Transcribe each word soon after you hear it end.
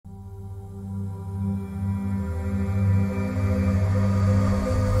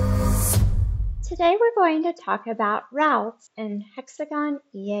Today we're going to talk about routes in HxGN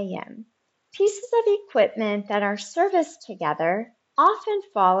EAM. Pieces of equipment that are serviced together often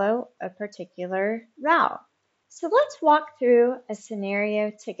follow a particular route. So let's walk through a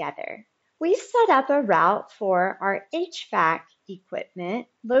scenario together. We set up a route for our HVAC equipment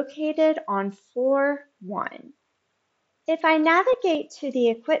located on floor 1. If I navigate to the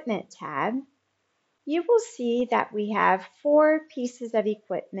Equipment tab, you will see that we have 4 pieces of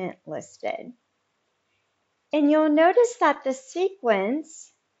equipment listed. And you'll notice that the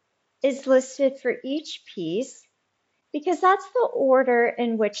sequence is listed for each piece because that's the order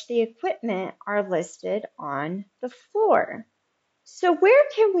in which the equipment are listed on the floor. So where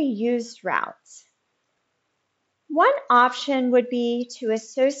can we use routes? One option would be to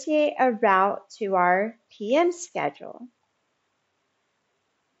associate a route to our PM schedule.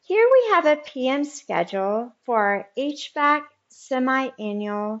 Here we have a PM schedule for our HVAC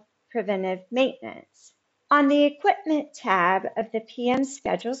semi-annual preventive maintenance. On the Equipment tab of the PM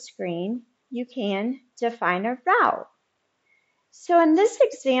schedule screen, you can define a route. So in this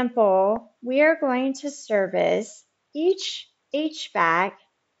example, we are going to service each HVAC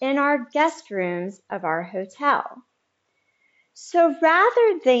in our guest rooms of our hotel. So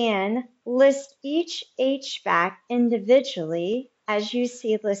rather than list each HVAC individually, as you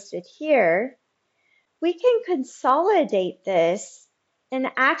see listed here, we can consolidate this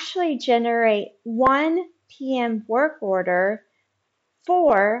and actually generate one PM work order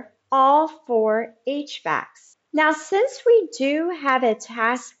for all 4 HVACs. Now, since we do have a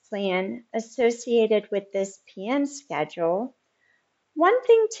task plan associated with this PM schedule, one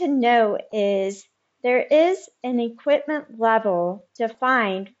thing to note is there is an equipment level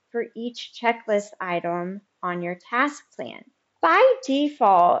defined for each checklist item on your task plan. By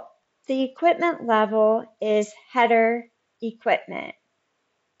default, the equipment level is header equipment.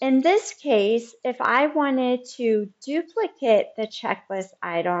 In this case, if I wanted to duplicate the checklist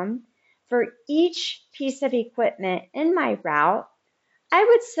item for each piece of equipment in my route, I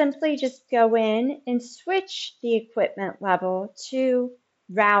would simply just go in and switch the equipment level to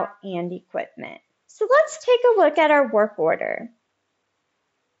route and equipment. So let's take a look at our work order.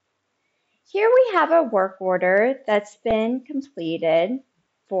 Here we have a work order that's been completed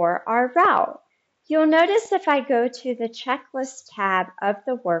for our route. You'll notice if I go to the Checklist tab of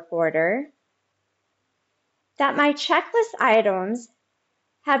the work order that my checklist items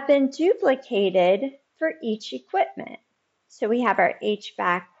have been duplicated for each equipment. So we have our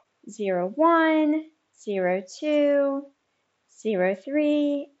HVAC 01, 02,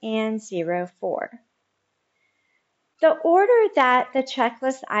 03, and 04. The order that the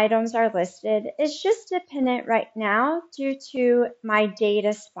checklist items are listed is just dependent right now due to my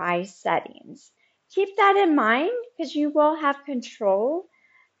data spy settings. Keep that in mind because you will have control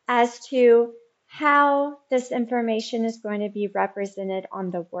as to how this information is going to be represented on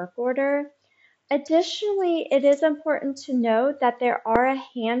the work order. Additionally, it is important to note that there are a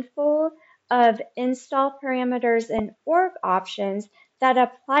handful of install parameters and org options that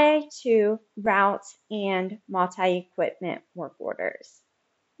apply to routes and multi-equipment work orders.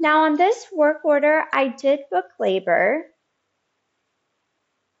 Now on this work order, I did book labor.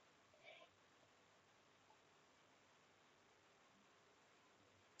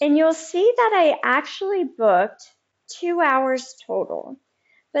 And you'll see that I actually booked 2 hours total.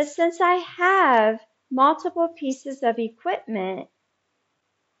 But since I have multiple pieces of equipment,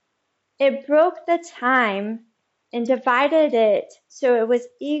 it broke the time and divided it so it was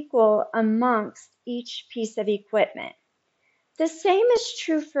equal amongst each piece of equipment. The same is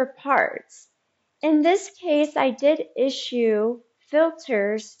true for parts. In this case, I did issue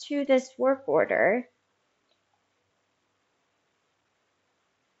filters to this work order.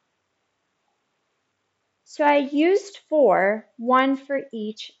 So I used 4, 1 for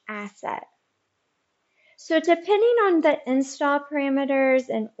each asset. So depending on the install parameters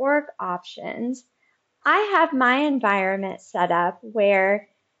and org options, I have my environment set up where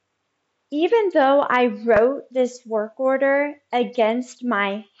even though I wrote this work order against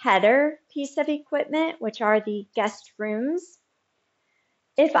my header piece of equipment, which are the guest rooms,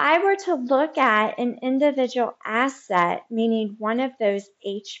 if I were to look at an individual asset, meaning one of those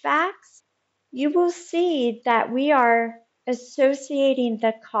HVACs, you will see that we are associating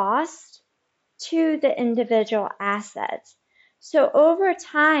the cost to the individual assets. So over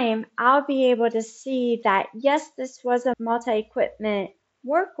time, I'll be able to see that, yes, this was a multi-equipment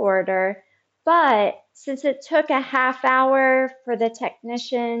work order, but since it took a half hour for the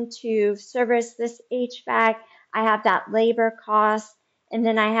technician to service this HVAC, I have that labor cost, And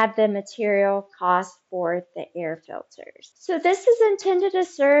then I have the material cost for the air filters. So this is intended to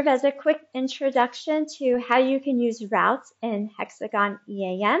serve as a quick introduction to how you can use routes in HxGN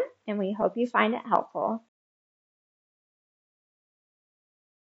EAM, and we hope you find it helpful.